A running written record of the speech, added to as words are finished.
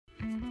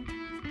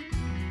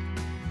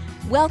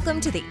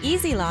Welcome to the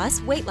Easy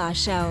Loss Weight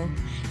Loss Show.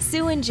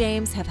 Sue and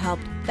James have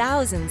helped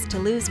thousands to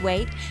lose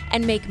weight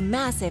and make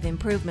massive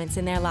improvements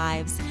in their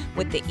lives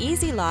with the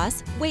Easy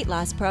Loss Weight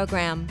Loss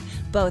Program,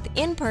 both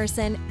in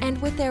person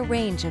and with their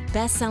range of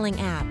best-selling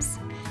apps.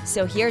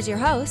 So here's your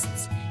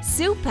hosts,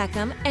 Sue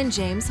Peckham and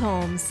James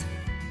Holmes.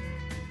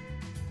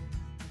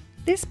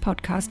 This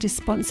podcast is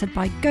sponsored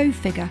by Go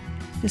Figure,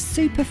 the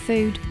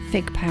superfood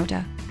fig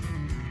powder.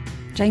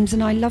 James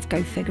and I love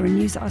Go Figure and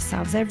use it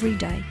ourselves every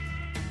day.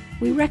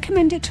 We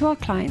recommend it to our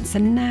clients,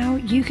 and now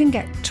you can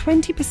get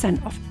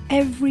 20% off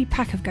every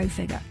pack of Go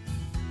Figure.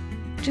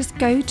 Just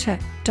go to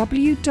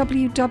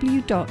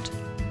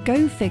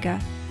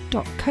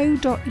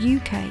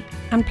www.gofigure.co.uk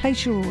and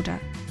place your order.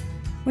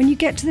 When you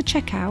get to the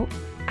checkout,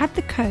 add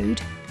the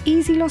code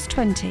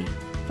EasyLoss20,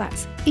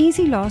 that's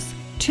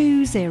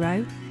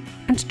EasyLoss20,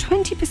 and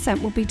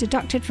 20% will be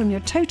deducted from your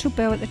total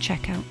bill at the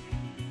checkout.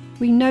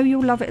 We know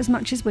you'll love it as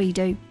much as we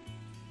do.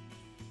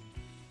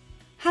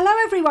 Hello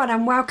everyone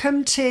and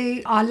welcome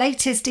to our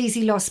latest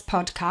Easy Loss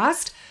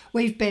podcast.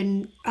 We've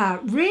been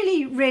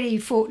really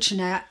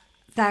fortunate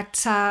that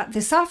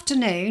this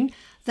afternoon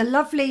the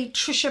lovely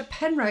Trisha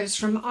Penrose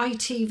from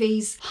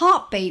ITV's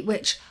Heartbeat,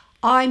 which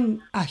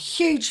I'm a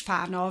huge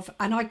fan of,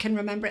 and I can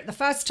remember it the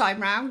first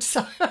time round.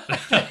 So,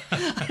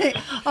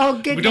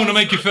 oh goodness! We don't want to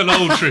make you feel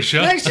old,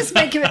 Trisha. Let's just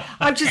make it.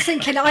 I'm just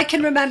thinking. I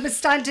can remember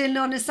standing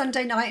on a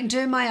Sunday night and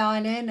doing my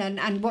ironing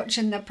and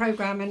watching the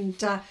programme,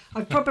 and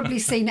I've probably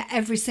seen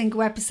every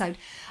single episode.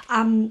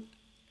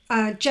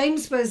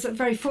 James was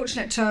very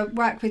fortunate to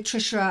work with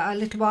Trisha a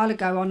little while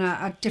ago on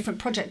a different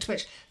project,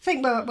 which I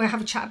think we'll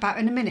have a chat about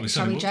in a minute,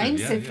 shall we,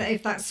 James?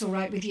 If that's all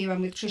right with you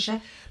and with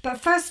Trisha. But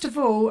first of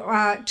all,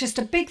 just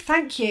a big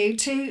thank you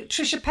to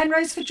Trisha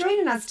Penrose for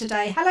joining us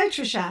today. Hello,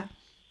 Trisha.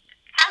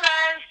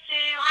 Hello,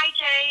 Sue. Hi,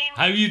 James.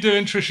 How are you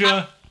doing,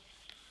 Trisha?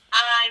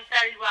 I'm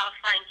very well,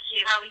 thank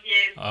you. How are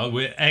you? Oh,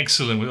 we're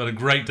excellent. We've had a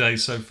great day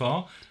so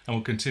far, and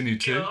we'll continue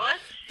to. Good.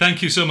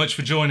 Thank you so much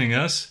for joining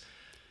us.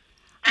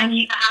 Thank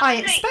you for I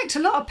having me. expect a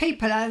lot of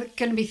people are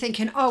going to be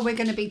thinking, oh, we're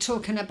going to be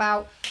talking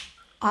about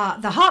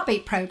the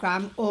Heartbeat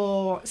programme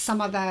or some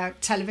other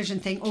television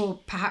thing, or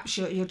perhaps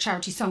your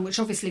charity song, which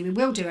obviously we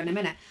will do in a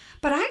minute.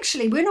 But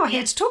actually, we're not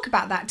here to talk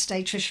about that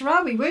today, Trisha,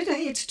 are we? We're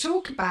here to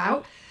talk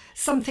about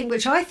something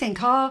which I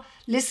think our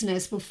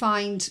listeners will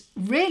find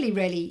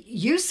really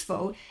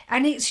useful,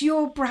 and it's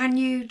your brand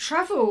new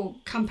travel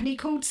company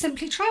called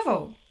Simply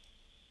Travel.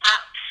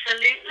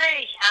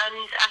 Absolutely.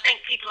 And I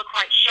think people are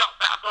quite shocked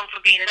that I've gone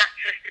from being an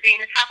actress to being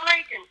a travel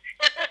agent.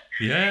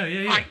 Yeah.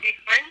 Quite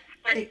different.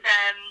 But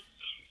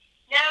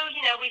no,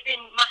 we've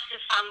been massive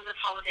fans of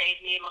holidays,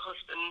 me and my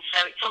husband,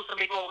 so it's something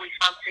we've always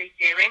fancied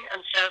doing. And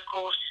so, of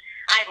course,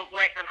 I haven't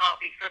worked on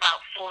Heartbeat for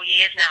about 4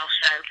 years now,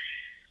 so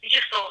we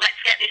just thought,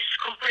 let's get this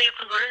company up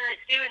and running, and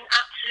it's doing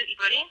absolutely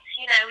brilliant.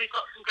 You know, we've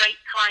got some great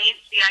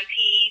clients,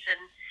 VIPs,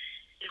 and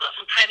we've got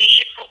some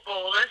Premiership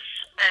footballers,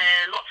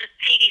 lots of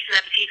TV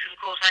celebrities, because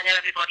of course I know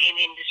everybody in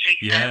the industry,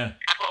 so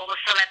I've got all the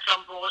celebs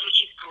on board,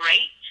 which is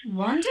great.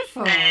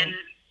 Wonderful.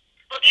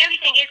 But the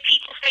only thing is,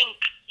 people think,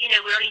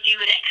 we're only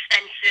doing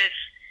expensive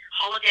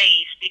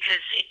holidays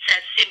because it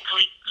says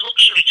simply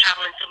luxury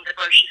travel in some of the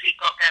brochures we've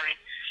got going.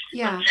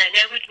 Yeah. But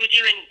no, we're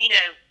doing,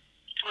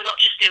 we're not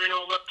just doing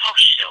all the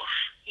posh stuff.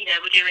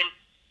 We're doing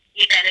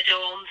your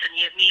Benidorms and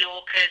your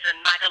Mallorcas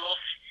and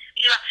Magaluf.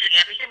 We do absolutely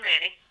everything,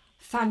 really.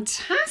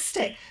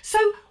 Fantastic. So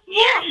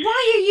why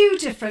are you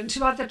different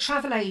to other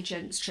travel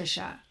agents,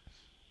 Trisha?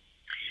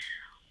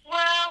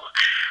 Well,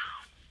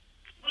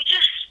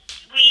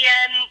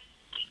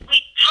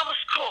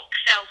 Thomas Cook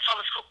sells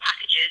Thomas Cook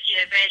packages,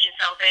 Virgin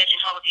sell Virgin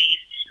Holidays.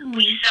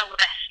 We sell the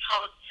best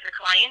holidays to the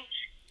client.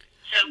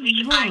 So we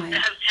can buy the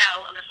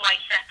hotel and the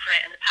flight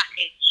separate and the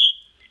package.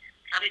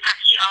 And we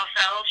package it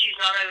ourselves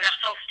using our own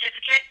ATOL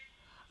certificate.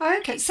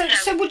 Okay, so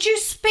would you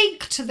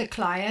speak to the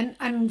client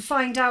and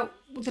find out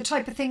the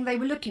type of thing they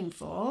were looking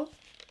for?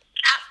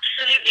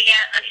 Absolutely,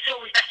 yeah. And it's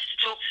always better to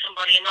talk to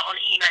somebody and not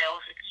on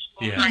emails. It's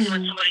always nice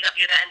when somebody's at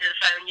the other end of the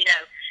phone,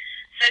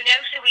 So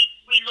we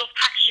love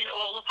packaging it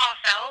all up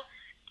ourselves.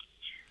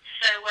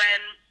 So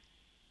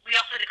we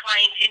offer the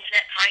client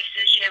internet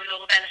prices, with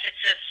all the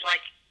benefits of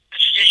like a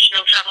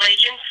traditional travel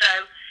agent.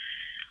 So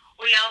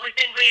we've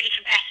been really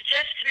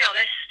competitive, to be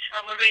honest,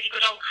 and we're really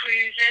good on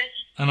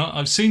cruises. And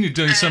I've seen you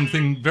doing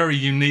something very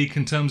unique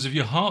in terms of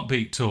your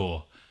Heartbeat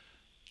tour.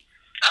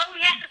 Oh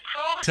yes, of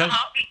course, the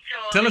Heartbeat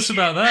tour. Tell us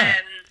about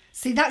that.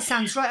 See, that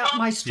sounds right up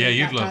my street. Yeah,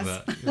 you'd love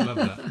that. You'd love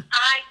that.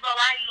 I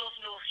love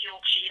North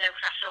Yorkshire,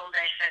 because I filmed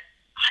there for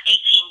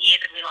 18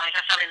 years of my life.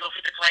 I fell in love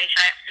with the place.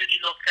 I absolutely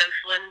love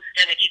Ghostlands.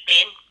 Don't know if you've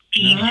been.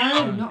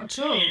 No, not at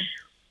all.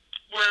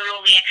 Where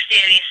all the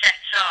exterior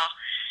sets are.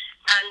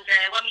 And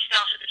when we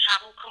started the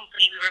travel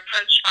company, we were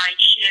approached by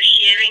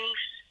Shearings.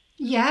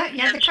 Yeah,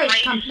 the coach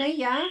company,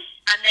 yeah.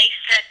 And they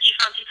said, do you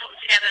fancy putting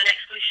together an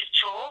exclusive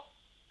tour?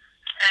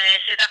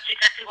 So that's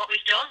exactly what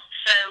we've done.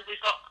 So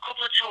we've got a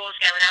couple of tours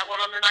going out, one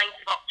on the 9th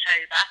of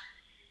October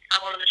and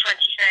one on the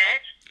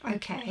 23rd.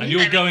 Okay. And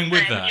you're going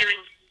with that?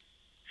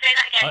 Say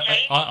that again,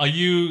 Jane. Are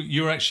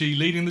you're actually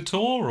leading the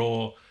tour,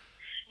 or?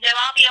 No,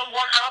 I'll be on the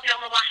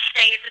last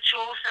day of the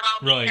tour, so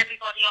I'll meet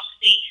everybody off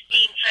the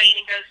steam train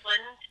in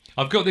Ghostland.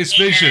 I've got this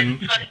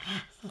vision.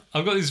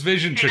 I've got this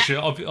vision, Tricia,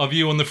 of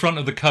you on the front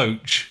of the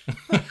coach.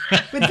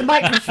 With the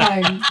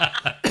microphone.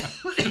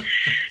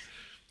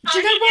 Do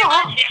you know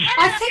what?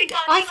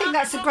 I think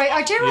that's a great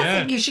idea. Yeah. I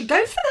think you should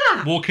go for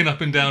that. Walking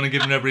up and down and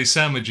giving everybody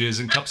sandwiches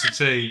and cups of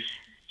tea. Do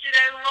you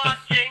know what,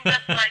 James?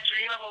 That's my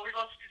dream. I've always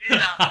wanted to do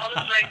that,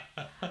 honestly.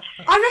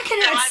 I reckon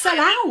it would sell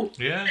out.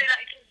 Yeah.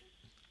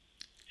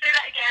 Say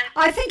that again.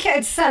 I think it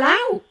would sell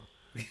out.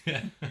 Well,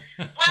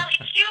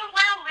 it's doing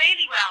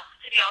really well,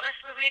 to be honest.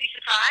 We're really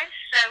surprised.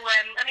 So,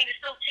 I mean, there's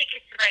still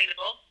tickets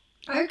available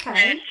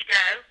Okay. to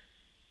go.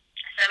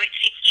 So it's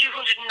 £299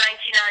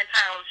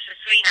 for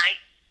 3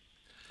 nights.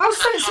 Oh,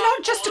 so it's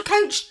not just a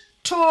coach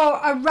tour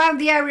around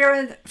the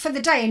area for the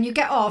day and you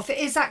get off. It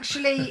is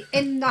actually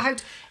in the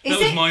hotel. That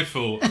was my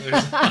fault. Oh,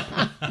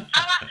 absolutely.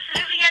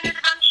 Yeah, no, the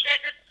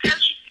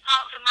coaches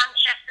depart from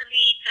Manchester,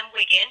 Leeds and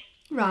Wigan.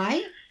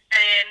 Right.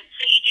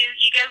 So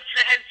you go to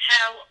the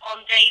hotel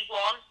on day 1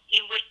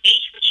 in Whitby,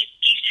 which is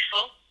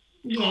beautiful.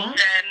 Yeah. Called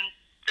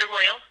the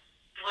Royal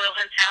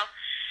Hotel.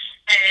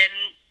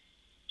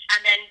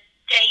 And then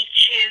day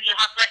 2, you'll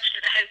have breakfast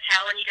at the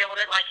hotel and you go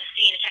on a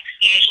scenic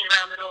excursion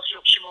around the North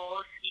Yorkshire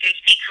moors. You go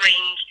to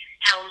Pickering,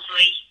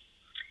 Helmsley,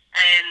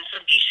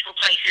 some beautiful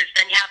places.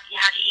 Then you have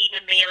your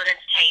evening meal and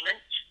entertainment.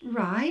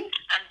 Right.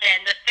 And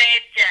then the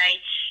 3rd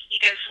day,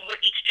 you go from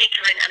Whitby to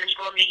Pickering and then you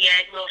go on the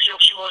North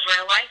Yorkshire Moors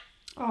Railway.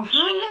 Oh,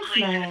 how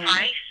lovely.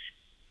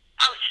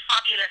 Oh, it's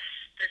fabulous.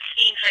 The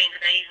steam train's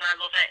amazing. I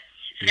love it.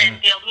 So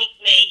then they'll meet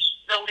me.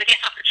 They'll get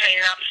off the train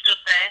and I'll be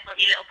stood there with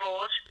my little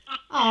board.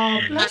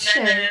 Oh, bless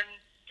you.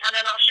 And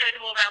then I'll show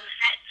them all around the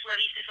sets where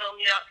we used to film,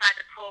 outside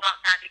the pub,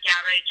 outside the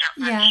garage,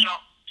 outside the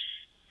shop.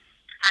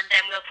 And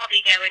then we'll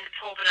probably go in the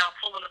pub and I'll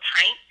pull them a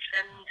pint.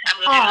 And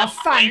we'll do a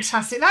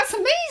fantastic. That's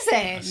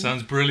amazing. That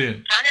sounds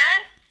brilliant. I know.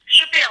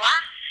 Should be a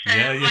laugh. So,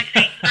 Yeah. Like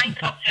I say, 9th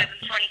of October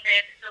and 23rd,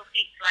 there's still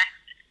seats left.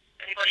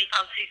 Anybody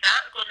fancies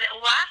that? A good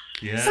little laugh.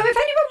 Yeah. So if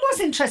anyone was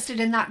interested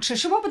in that,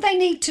 Tricia, what would they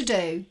need to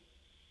do?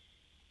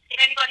 If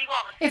anybody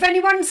wants. If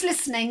anyone's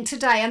listening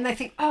today and they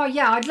think, oh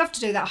yeah, I'd love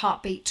to do that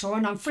Heartbeat tour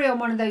and I'm free on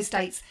one of those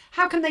dates,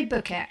 how can they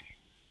book it?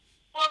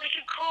 Well, they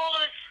can call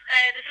us.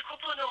 There's a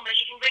couple of numbers.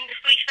 You can ring the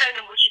free phone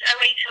number, which is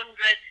 0800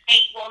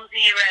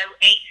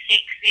 810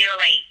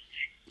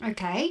 8608.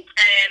 Okay.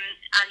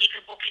 And you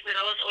can book it with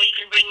us, or you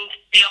can ring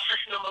the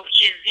office number,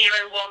 which is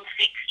 01625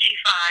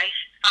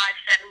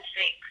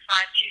 576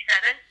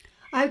 527.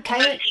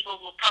 Okay. Most people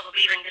will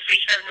probably ring the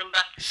free phone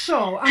number.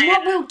 Sure. And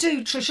what we'll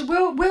do, Tricia,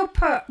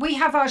 we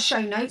have our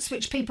show notes,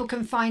 which people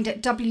can find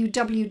at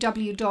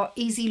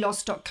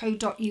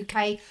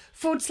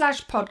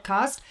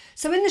www.easyloss.co.uk/podcast.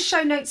 So in the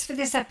show notes for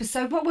this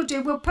episode, what we'll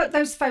do, we'll put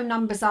those phone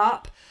numbers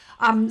up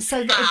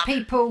so that if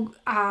people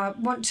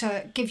want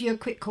to give you a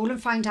quick call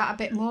and find out a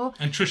bit more.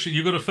 And Tricia,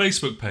 you've got a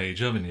Facebook page,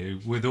 haven't you,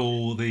 with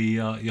all the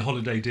your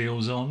holiday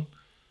deals on?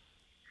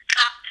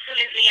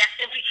 Absolutely, yes.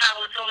 Simply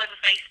Travel, it's all over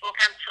Facebook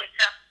and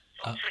Twitter.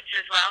 On Twitter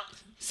as well.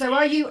 So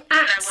are you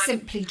at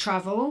Simply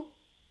Travel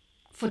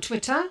for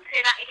Twitter?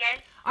 Say that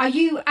again. Are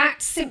you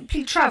at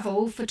Simply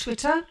Travel for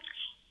Twitter?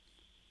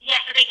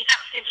 Yes, I think it's at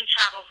Simply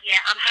Travel. Yeah,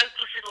 I'm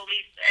hopeless at all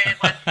these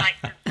websites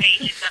and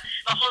pages.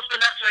 My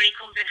husband, that's where he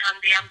comes in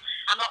handy. I'm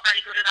not very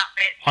good at that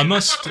bit.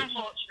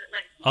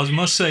 Unfortunately. I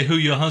must say who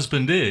your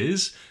husband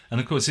is, and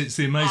of course it's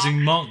the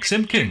amazing Mark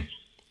Simpkin.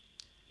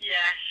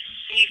 Yes,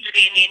 he used to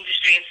be in the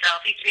industry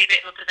himself. He used to be a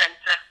bit of a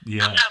presenter.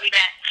 Yeah. That's how we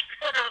met.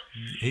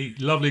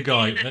 Lovely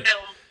guy. He's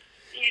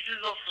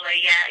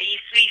lovely, yeah. He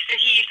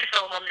used to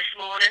film on This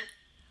Morning,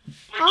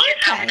 which is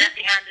how we met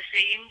behind the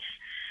scenes.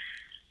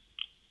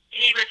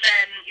 He was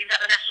at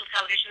the National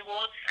Television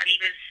Awards and he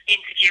was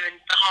interviewing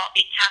the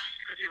Heartbeat cast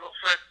because we were up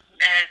for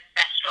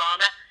Best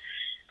Drama.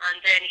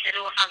 And he said,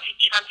 "Oh,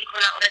 you fancy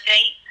coming out on a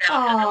date?" So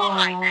I said, "All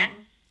right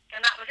then."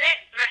 And that was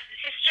it. The rest is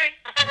history.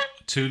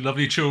 2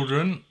 lovely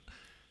children.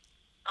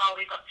 Oh,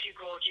 we've got 2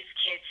 gorgeous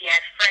kids. Yeah,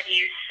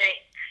 Freddie, who's 6.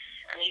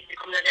 And he's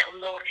becoming a little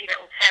naughty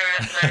little terror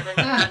at the moment,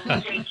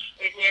 and Jake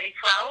is nearly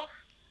 12.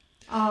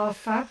 Oh,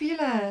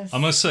 fabulous. I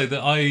must say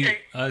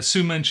that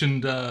Sue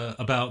mentioned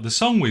about the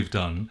song we've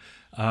done.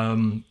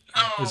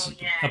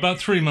 About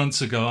 3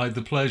 months ago, I had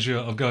the pleasure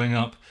of going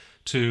up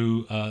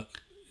to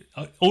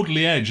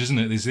Alderley Edge, isn't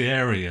it, is the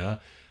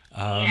area.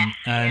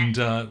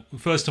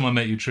 First time I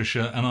met you,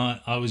 Tricia, and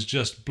I was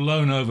just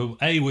blown over,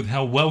 A, with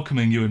how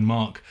welcoming you and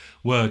Mark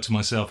were to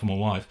myself and my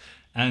wife,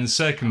 and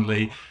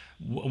secondly,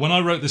 when I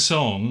wrote the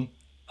song,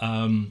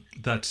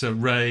 that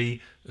Ray,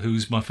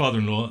 who's my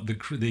father-in-law,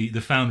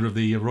 the founder of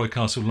the Roy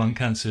Castle Lung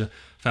Cancer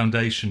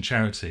Foundation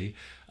charity,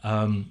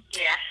 when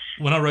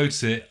I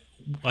wrote it,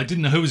 I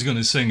didn't know who was going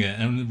to sing it,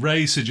 and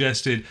Ray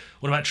suggested,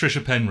 "What about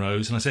Tricia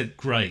Penrose?" And I said,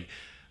 "Great."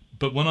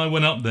 But when I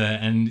went up there,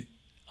 and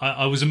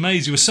I was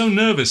amazed, you were so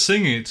nervous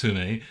singing it to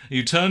me.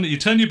 You turned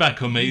your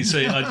back on me, so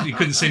you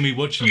couldn't see me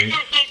watching you,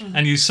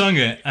 and you sung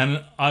it,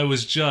 and I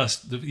was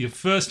just your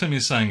first time you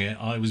sang it,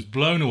 I was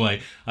blown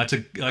away. I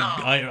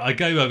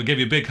gave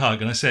you a big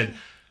hug, and I said,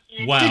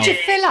 Wow. Did you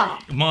fill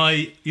up?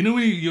 You know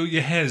when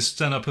your hairs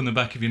stand up on the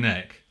back of your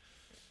neck?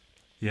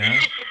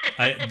 Yeah,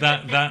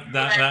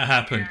 that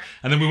happened,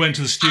 and then we went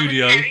to the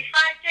studio. I was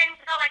terrified, James.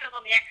 I felt like I was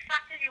on the X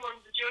Factor. You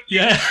wanted the judge.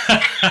 Yeah.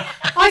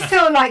 I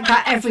feel like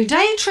that every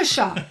day,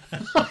 Trisha.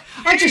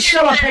 I just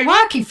show up at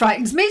work, he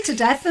frightens me to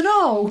death and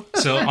all.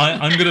 So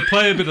I'm going to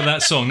play a bit of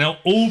that song. Now,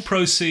 all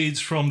proceeds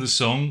from the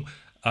song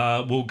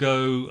will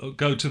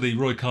go to the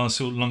Roy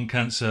Castle Lung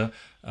Cancer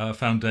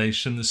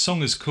Foundation. The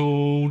song is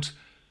called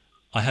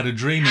 "I Had a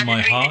Dream in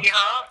My Heart,"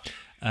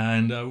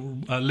 and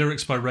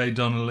lyrics by Ray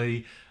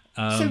Donnelly.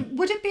 So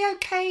would it be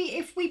okay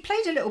if we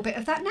played a little bit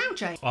of that now,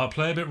 Jay? I'll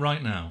play a bit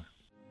right now.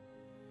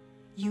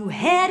 You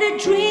had a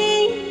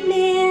dream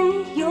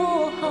in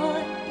your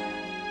heart,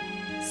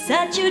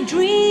 such a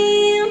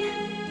dream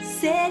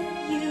set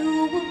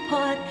you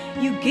apart.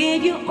 You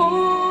gave your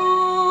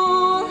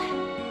all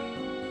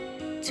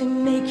to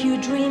make your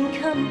dream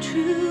come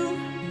true.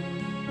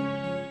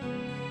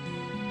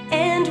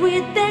 And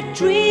with that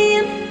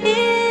dream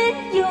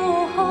in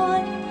your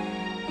heart,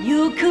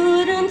 you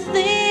couldn't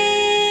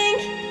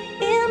think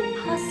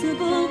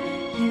impossible.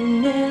 You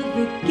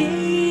never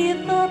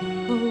gave up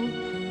hope,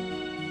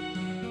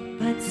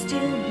 but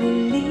still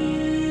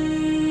believed.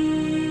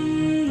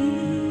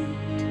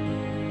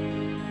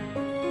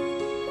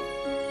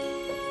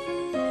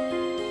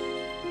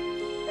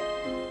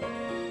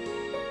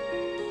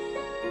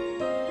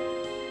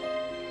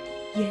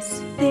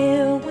 Yes,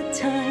 there were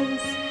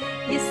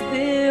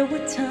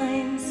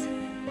times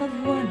of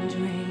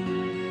wondering.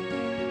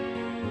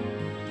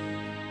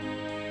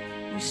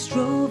 You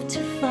strove to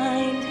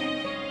find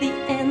the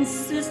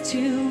answers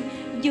to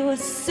your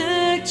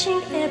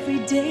searching every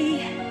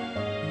day.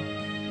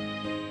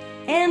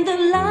 And the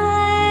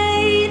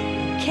light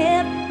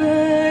kept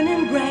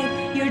burning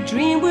bright. Your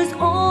dream was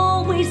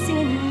always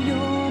in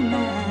your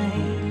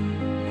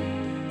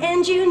mind.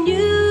 And you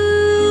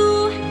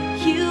knew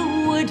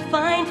you would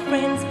find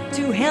friends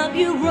to help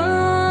you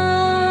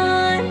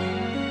run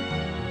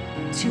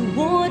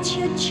towards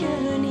your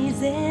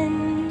journey's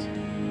end.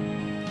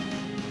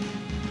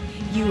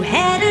 You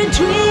had a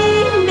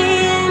dream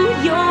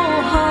in your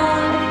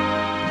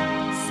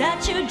heart,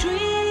 such a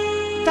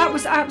dream. That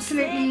was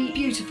absolutely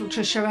beautiful,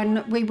 Trisha,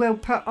 and we will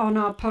put on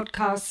our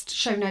podcast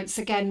show notes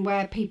again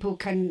where people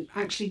can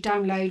actually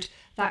download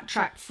that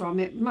track from.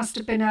 It must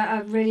have been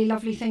a really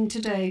lovely thing to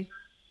do.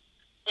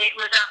 It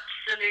was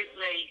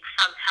absolutely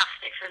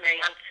fantastic for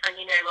me, and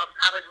you know,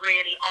 I was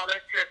really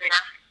honoured to have been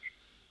asked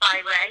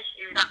by Ray.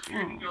 He was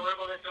absolutely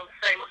adorable and has done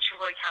so much for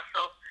Roy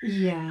Castle.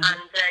 Yeah. And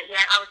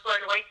I was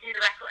blown away to do the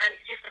record, and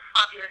it's just a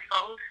fabulous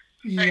song.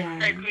 So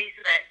pleased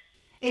with it.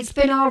 It's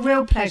been our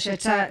real pleasure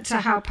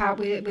to help out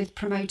with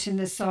promoting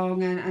the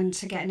song and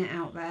to getting it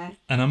out there.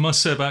 And I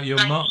must say about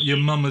your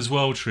mum as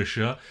well,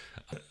 Trisha.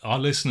 Our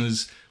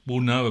listeners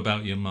will know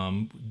about your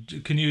mum.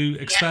 Can you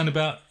explain a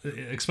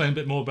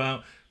bit more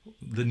about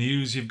the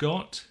news you've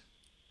got?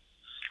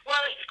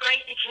 Well, it's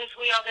great because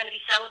we are going to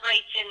be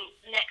celebrating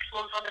next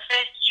month on the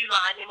 1st of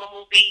July. My mum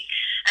will be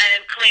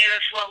clear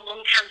of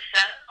lung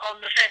cancer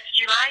on the 1st of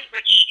July,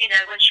 which, you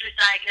know, when she was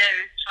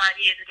diagnosed 5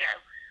 years ago,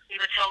 we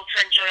were told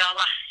to enjoy our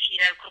last,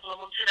 couple of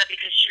months with her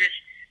because she was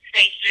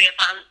stage 3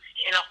 advanced,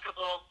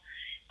 inoperable,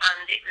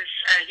 and it was,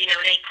 an 8.5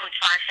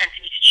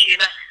 centimetre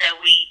tumour, so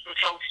we were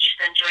told to just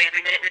enjoy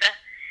every minute with her.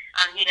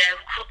 And,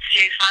 cut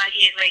to 5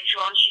 years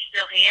later on, she's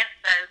still here,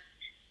 so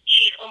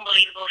she's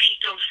unbelievable. She's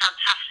done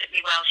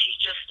fantastically well. She's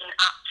just an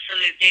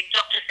absolute, the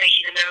doctors say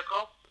she's a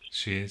miracle.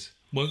 She is.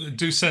 Well,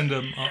 do send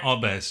her our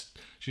best.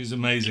 She's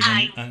amazing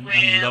and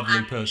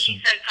lovely person.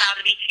 She's so proud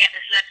of me to get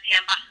the Celebrity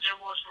Ambassador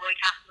Award for Roy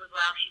Castle as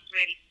well. She's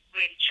really,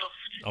 really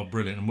chuffed. Oh,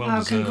 brilliant. And well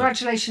deserved.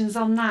 Congratulations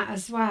on that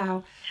as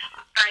well.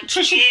 Thank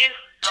Trisha, you.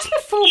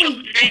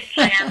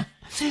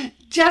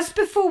 Just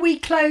before we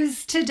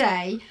close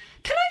today,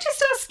 can I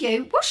just ask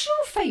you, what's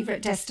your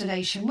favourite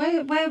destination?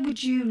 Where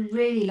would you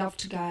really love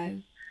to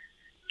go?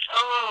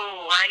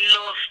 Oh, I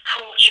love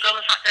Portugal.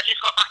 In fact, I just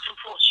got back from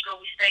Portugal.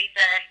 We stayed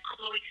there a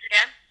couple of weeks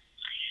ago.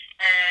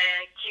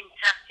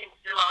 Quinta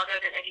del Lago, I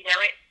don't know if you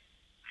know it.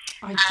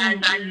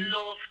 I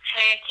love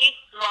Turkey,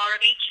 Lara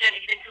Beach. I don't know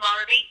if you've been to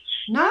Lara Beach.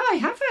 No, I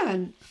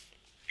haven't.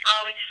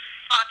 Oh, it's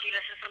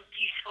fabulous. There's some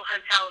beautiful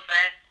hotels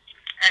there.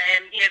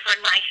 For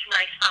a nice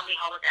family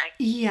holiday.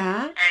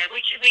 Yeah.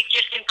 We've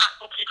just been back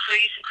up to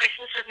cruise for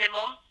Christmas with my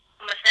mum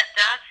and my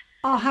stepdad.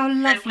 Oh, how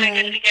lovely! So we're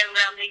going to be going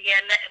around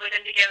around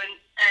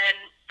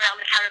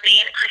the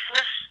Caribbean at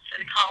Christmas. So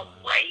we can't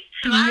wait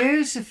for that.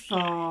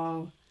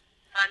 Beautiful.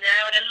 I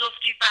know, and I love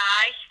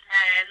Dubai.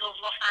 I love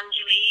Los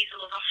Angeles. I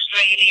love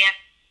Australia.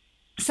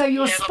 So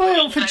you're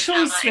spoiled for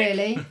choice,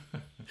 really.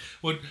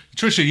 Well,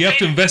 Trisha, you have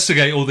to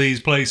investigate all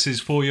these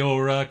places for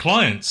your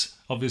clients,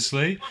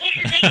 obviously. Well, this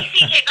is it.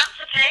 You see, that's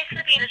the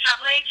perks of being a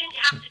travel agent. You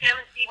have to go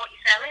and see what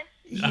you're selling.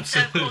 Absolutely.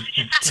 So, of course,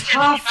 you just have to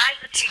go to Dubai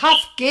for 2 Tough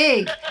weeks.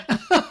 gig. But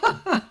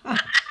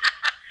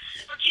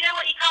you know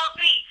what you can't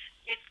beat?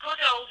 It's good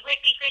old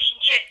Whitby fish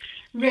and chips.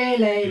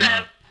 Really? So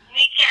you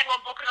need to get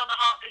everyone booking on the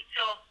Heartbeat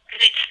tour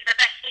because it's the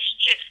best fish and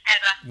chips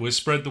ever. We'll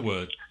spread the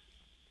word.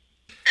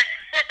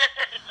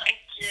 Thank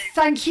you.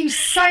 Thank you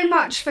so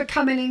much for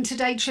coming in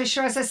today,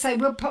 Tricia. As I say,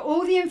 we'll put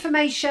all the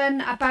information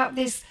about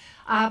this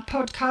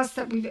podcast,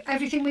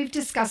 everything we've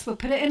discussed, we'll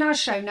put it in our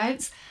show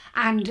notes.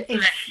 And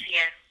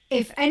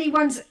if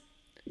anyone's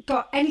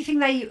got anything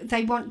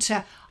they want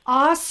to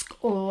ask,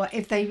 or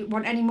if they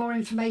want any more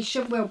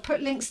information, we'll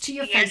put links to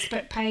your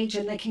Facebook page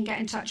and they can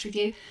get in touch with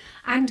you.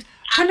 And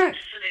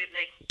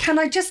can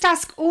I just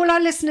ask all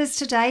our listeners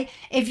today,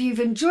 if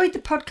you've enjoyed the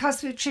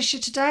podcast with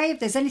Tricia today, if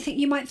there's anything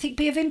you might think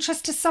be of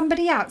interest to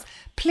somebody else,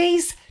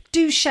 please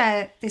do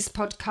share this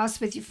podcast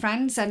with your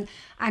friends, and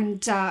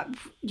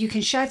you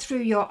can share through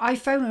your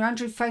iPhone or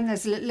Android phone.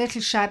 There's a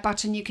little share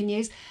button you can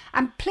use.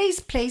 And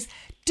please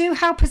do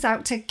help us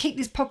out to keep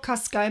this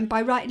podcast going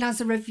by writing us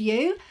a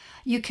review.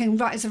 You can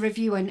write us a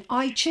review on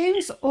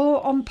iTunes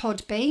or on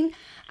Podbean,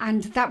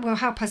 and that will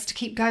help us to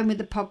keep going with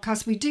the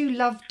podcast. We do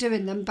love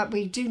doing them, but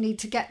we do need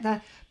to get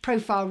the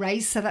profile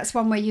raised, so that's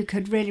one way you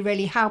could really,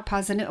 really help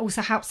us, and it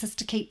also helps us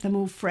to keep them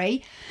all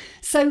free.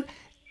 So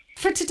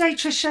for today,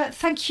 Tricia,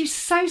 thank you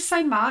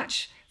so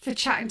much for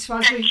chatting to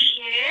us. Thank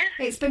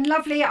you. It's been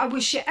lovely. I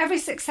wish you every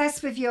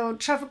success with your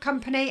travel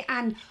company,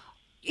 and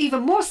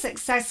even more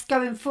success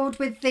going forward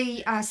with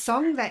the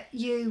song that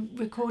you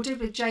recorded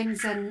with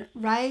James and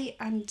Ray.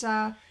 And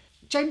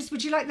James,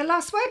 would you like the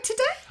last word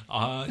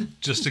today?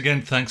 Just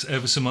again, thanks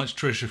ever so much,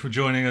 Tricia, for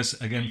joining us.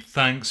 Again,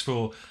 thanks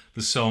for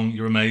the song.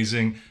 You're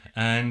amazing.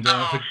 And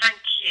thank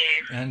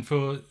you. And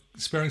for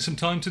sparing some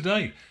time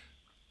today.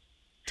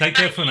 Take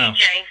care for now.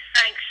 James.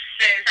 Thanks,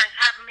 Sue. Thanks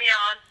for having me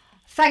on.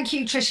 Thank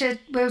you, Tricia.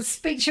 We'll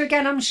speak to you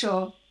again, I'm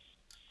sure.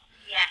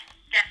 Yeah,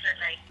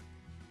 definitely.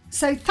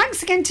 So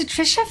thanks again to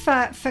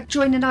Tricia for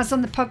joining us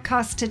on the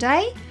podcast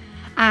today.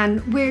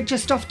 And we're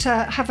just off to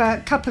have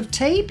a cup of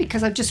tea,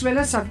 because I've just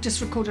realised I've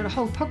just recorded a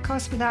whole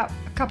podcast without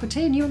a cup of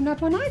tea, and you haven't had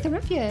one either,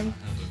 have you?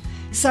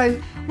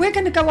 So we're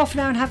going to go off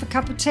now and have a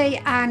cup of tea,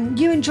 and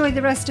you enjoy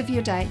the rest of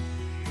your day.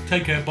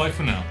 Take care. Bye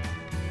for now.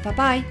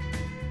 Bye-bye.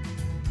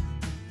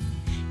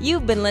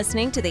 You've been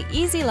listening to the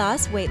Easy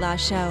Loss Weight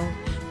Loss Show.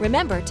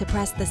 Remember to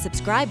press the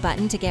subscribe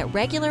button to get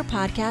regular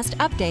podcast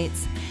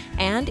updates.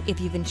 And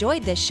if you've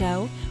enjoyed this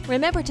show,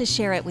 remember to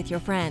share it with your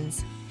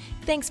friends.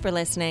 Thanks for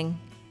listening.